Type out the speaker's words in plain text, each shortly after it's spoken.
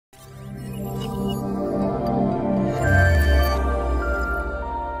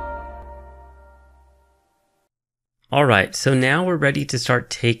Alright, so now we're ready to start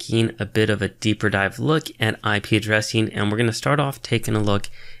taking a bit of a deeper dive look at IP addressing, and we're going to start off taking a look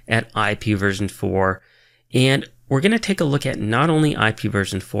at IP version 4. And we're going to take a look at not only IP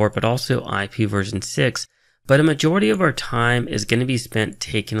version 4, but also IP version 6. But a majority of our time is going to be spent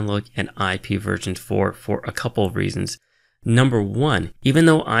taking a look at IP version 4 for a couple of reasons. Number one, even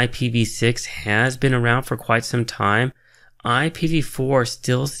though IPv6 has been around for quite some time, IPv4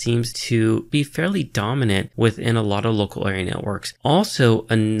 still seems to be fairly dominant within a lot of local area networks. Also,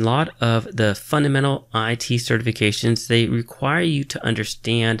 a lot of the fundamental IT certifications, they require you to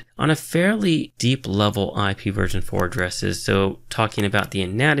understand on a fairly deep level IP version 4 addresses. So talking about the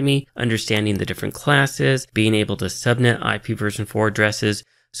anatomy, understanding the different classes, being able to subnet IP version 4 addresses.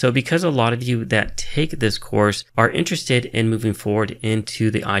 So because a lot of you that take this course are interested in moving forward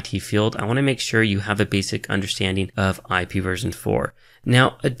into the IT field, I want to make sure you have a basic understanding of IP version 4.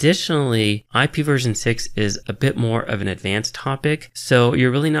 Now, additionally, IP version 6 is a bit more of an advanced topic, so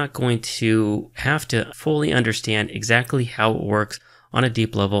you're really not going to have to fully understand exactly how it works on a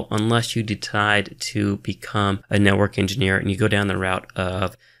deep level unless you decide to become a network engineer and you go down the route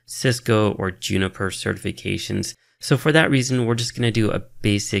of Cisco or Juniper certifications. So for that reason, we're just going to do a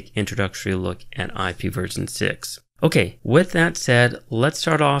basic introductory look at IP version 6. Okay, with that said, let's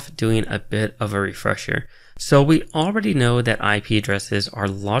start off doing a bit of a refresher. So we already know that IP addresses are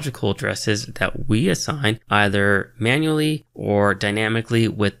logical addresses that we assign either manually or dynamically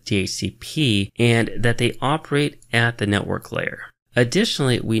with DHCP, and that they operate at the network layer.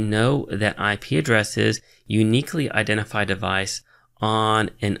 Additionally, we know that IP addresses uniquely identify a device on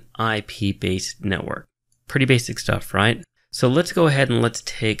an IP-based network. Pretty basic stuff, right? So let's go ahead and let's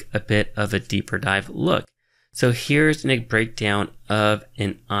take a bit of a deeper dive look. So here's a breakdown of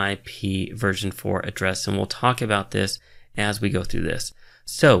an IP version 4 address, and we'll talk about this as we go through this.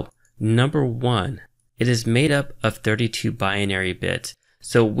 So number one, it is made up of 32 binary bits.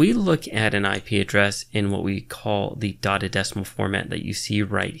 So we look at an IP address in what we call the dotted decimal format that you see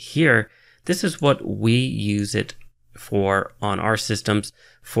right here. This is what we use it for on our systems,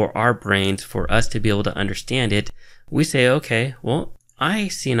 for our brains, for us to be able to understand it. We say, okay, well, I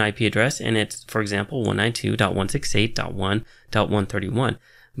see an IP address and it's, for example, 192.168.1.131.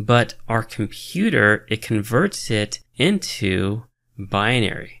 But our computer, it converts it into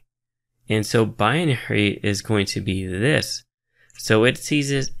binary. And so binary is going to be this. So it sees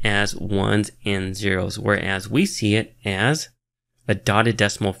it as ones and zeros, whereas we see it as a dotted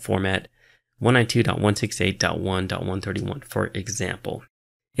decimal format, 192.168.1.131, for example.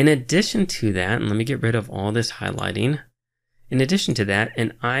 In addition to that, and let me get rid of all this highlighting. In addition to that,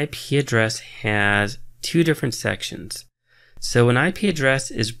 an IP address has two different sections. So an IP address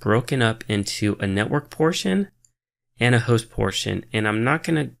is broken up into a network portion and a host portion. And I'm not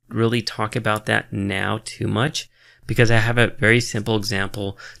going to really talk about that now too much because I have a very simple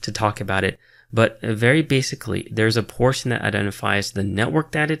example to talk about it. But very basically, there's a portion that identifies the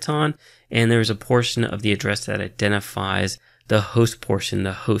network that it's on, and there's a portion of the address that identifies the host portion,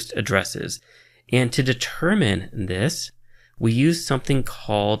 the host addresses. And to determine this, we use something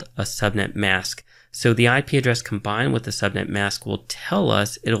called a subnet mask. So the IP address combined with the subnet mask will tell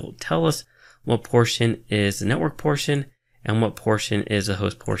us, it'll tell us what portion is the network portion and what portion is a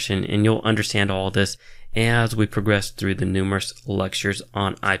host portion. And you'll understand all this as we progress through the numerous lectures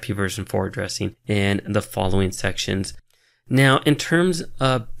on IP version 4 addressing in the following sections. Now, in terms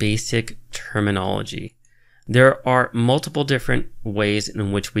of basic terminology, there are multiple different ways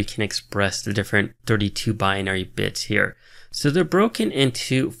in which we can express the different 32 binary bits here. So they're broken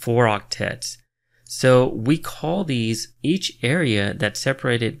into 4 octets. So we call these, each area that's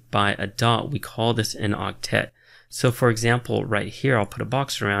separated by a dot, we call this an octet. So for example, right here, I'll put a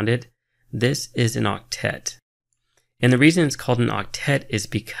box around it. This is an octet. And the reason it's called an octet is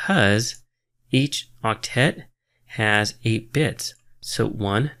because each octet has 8 bits. So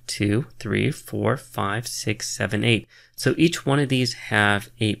 1, 2, 3, 4, 5, 6, 7, 8. So each one of these have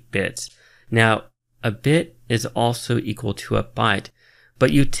 8 bits. Now, a bit is also equal to a byte,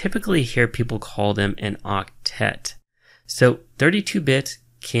 but you typically hear people call them an octet. So 32 bits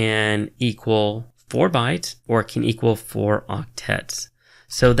can equal 4 bytes or it can equal 4 octets.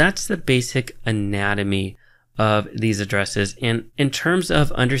 So that's the basic anatomy of these addresses. And in terms of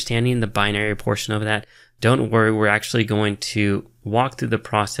understanding the binary portion of that, don't worry, we're actually going to walk through the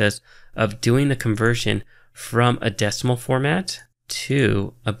process of doing the conversion from a decimal format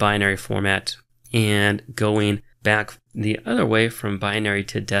to a binary format and going back the other way from binary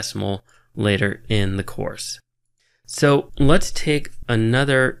to decimal later in the course. So let's take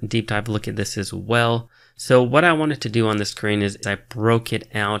another deep dive look at this as well. So what I wanted to do on the screen is I broke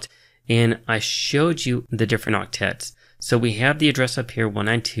it out and I showed you the different octets. So we have the address up here,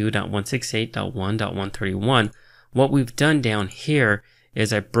 192.168.1.131. What we've done down here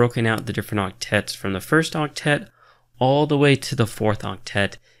is I've broken out the different octets from the first octet all the way to the fourth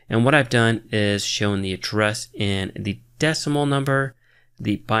octet. And what I've done is shown the address in the decimal number,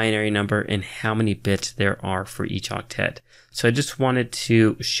 the binary number, and how many bits there are for each octet. So I just wanted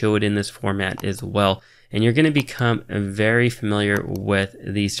to show it in this format as well. And you're going to become very familiar with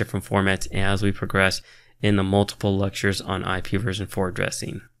these different formats as we progress in the multiple lectures on IPv4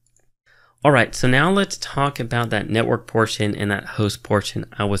 addressing. All right, so now let's talk about that network portion and that host portion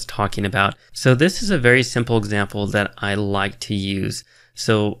I was talking about. So this is a very simple example that I like to use.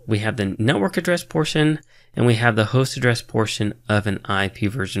 So we have the network address portion and we have the host address portion of an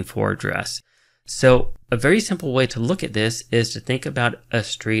IPv4 address. So a very simple way to look at this is to think about a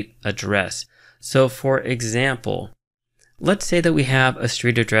street address. So for example, let's say that we have a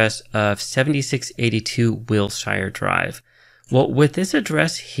street address of 7682 Wilshire Drive. Well, with this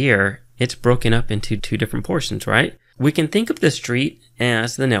address here, it's broken up into two different portions, right? We can think of the street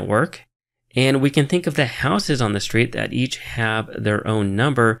as the network, and we can think of the houses on the street that each have their own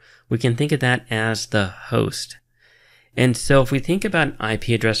number. We can think of that as the host. And so if we think about an IP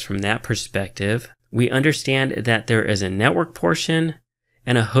address from that perspective, we understand that there is a network portion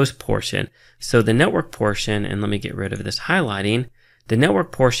and a host portion. So the network portion, and let me get rid of this highlighting, the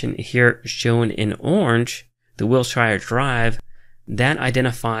network portion here shown in orange, the Wilshire Drive, that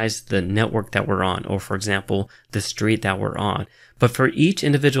identifies the network that we're on, or for example, the street that we're on. But for each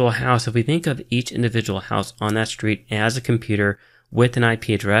individual house, if we think of each individual house on that street as a computer with an IP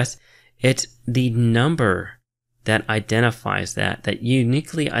address, it's the number that identifies that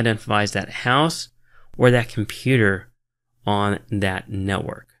uniquely identifies that house or that computer on that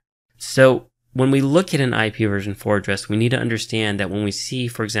network. So when we look at an IPv4 address, we need to understand that when we see,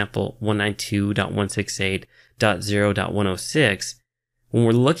 for example, 192.168.0.106, when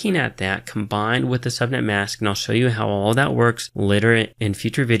we're looking at that combined with the subnet mask, and I'll show you how all that works later in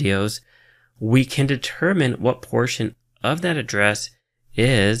future videos, we can determine what portion of that address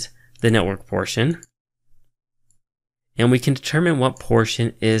is the network portion, and we can determine what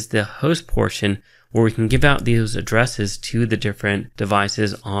portion is the host portion, where we can give out those addresses to the different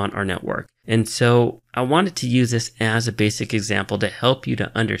devices on our network. And so I wanted to use this as a basic example to help you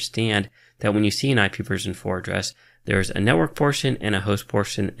to understand that when you see an IPv4 address, there's a network portion and a host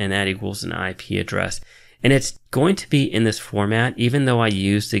portion, and that equals an IP address. And it's going to be in this format, even though I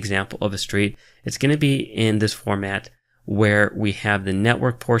used the example of a street, it's going to be in this format where we have the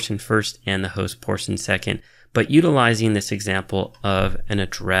network portion first and the host portion second. But utilizing this example of an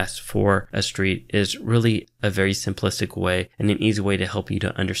address for a street is really a very simplistic way and an easy way to help you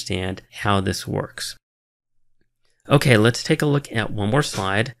to understand how this works. Okay, let's take a look at one more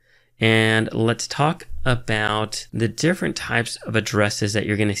slide and let's talk about the different types of addresses that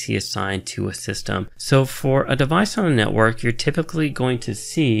you're going to see assigned to a system. So for a device on a network, you're typically going to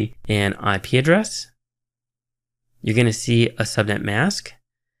see an IP address, you're going to see a subnet mask,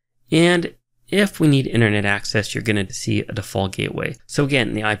 and if we need internet access, you're going to see a default gateway. So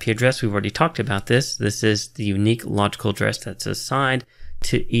again, the IP address, we've already talked about this. This is the unique logical address that's assigned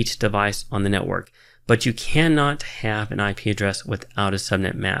to each device on the network. But you cannot have an IP address without a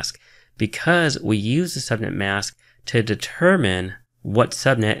subnet mask, because we use the subnet mask to determine what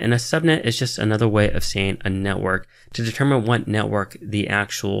subnet, and a subnet is just another way of saying a network, to determine what network the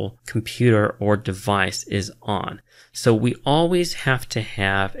actual computer or device is on. So we always have to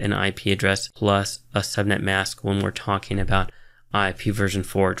have an IP address plus a subnet mask when we're talking about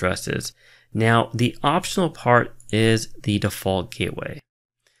IPv4 addresses. Now, the optional part is the default gateway.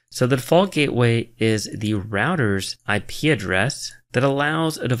 So the default gateway is the router's IP address that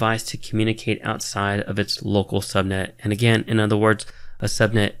allows a device to communicate outside of its local subnet. And again, in other words, a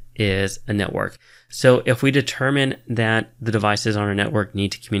subnet is a network. So if we determine that the devices on our network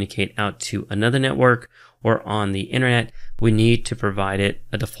need to communicate out to another network or on the internet, we need to provide it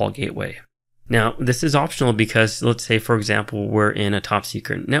a default gateway. Now, this is optional because let's say, for example, we're in a top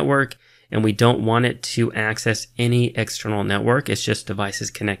secret network and we don't want it to access any external network. It's just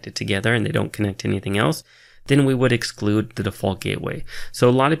devices connected together and they don't connect to anything else. Then we would exclude the default gateway. So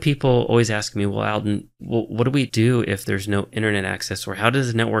a lot of people always ask me, well, Alden, what do we do if there's no internet access? Or how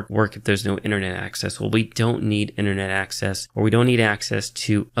does the network work if there's no internet access? Well, we don't need internet access, or we don't need access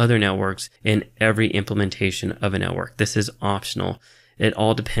to other networks in every implementation of a network. This is optional. It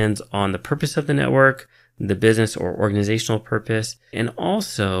all depends on the purpose of the network, the business or organizational purpose, and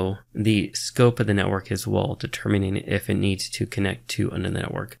also the scope of the network as well, determining if it needs to connect to another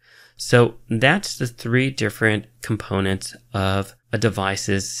network. So that's the three different components of a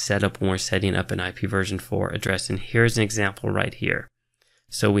device's setup when we're setting up an IPv4 address. And here's an example right here.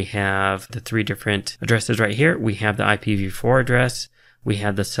 So we have the 3 different addresses right here. We have the IPv4 address, we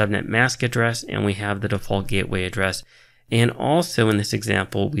have the subnet mask address, and we have the default gateway address. And also in this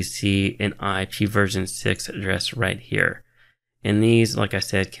example, we see an IPv6 address right here. And these, like I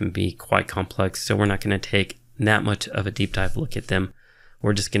said, can be quite complex, so we're not going to take that much of a deep dive look at them.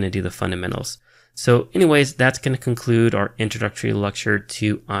 We're just going to do the fundamentals. So anyways, that's going to conclude our introductory lecture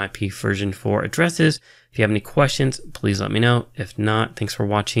to IPv4 addresses. If you have any questions, please let me know. If not, thanks for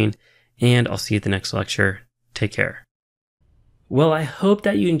watching, and I'll see you at the next lecture. Take care. Well, I hope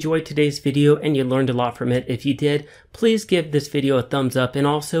that you enjoyed today's video and you learned a lot from it. If you did, please give this video a thumbs up and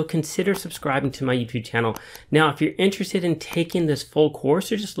also consider subscribing to my YouTube channel. Now, if you're interested in taking this full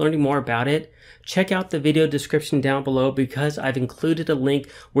course or just learning more about it, check out the video description down below because I've included a link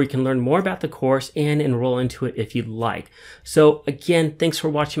where you can learn more about the course and enroll into it if you'd like. So again, thanks for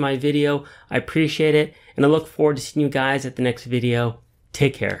watching my video. I appreciate it, and I look forward to seeing you guys at the next video.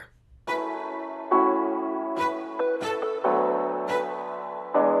 Take care.